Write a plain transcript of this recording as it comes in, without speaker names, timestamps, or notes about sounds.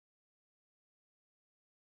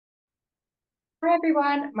Hi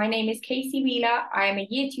everyone, my name is Casey Wheeler. I am a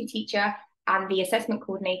Year 2 teacher and the assessment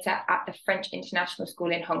coordinator at the French International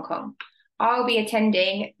School in Hong Kong. I'll be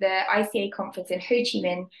attending the ICA conference in Ho Chi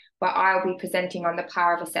Minh, where I'll be presenting on the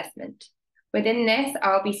power of assessment. Within this,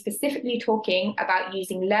 I'll be specifically talking about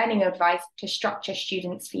using learning advice to structure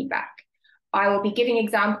students' feedback. I will be giving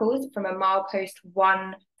examples from a milepost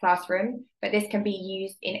 1 classroom, but this can be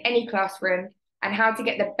used in any classroom, and how to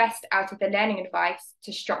get the best out of the learning advice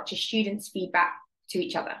to structure students' feedback to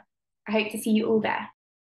each other. I hope to see you all there.